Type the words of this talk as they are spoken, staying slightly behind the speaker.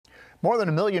More than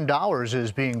 $1 million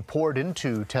is being poured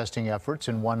into testing efforts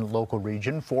in one local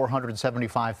region.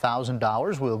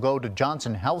 $475,000 will go to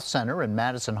Johnson Health Center in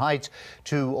Madison Heights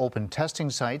to open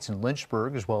testing sites in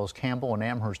Lynchburg as well as Campbell and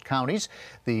Amherst counties.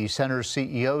 The center's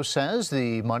CEO says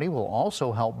the money will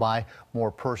also help buy more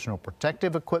personal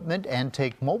protective equipment and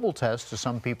take mobile tests to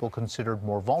some people considered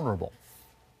more vulnerable.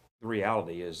 The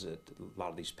reality is that a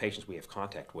lot of these patients we have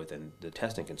contact with, and the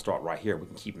testing can start right here. We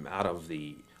can keep them out of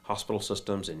the hospital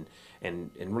systems and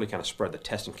really kind of spread the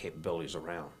testing capabilities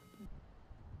around.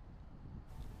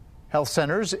 Health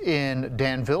centers in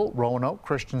Danville, Roanoke,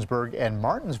 Christiansburg, and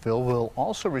Martinsville will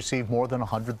also receive more than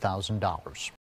 $100,000.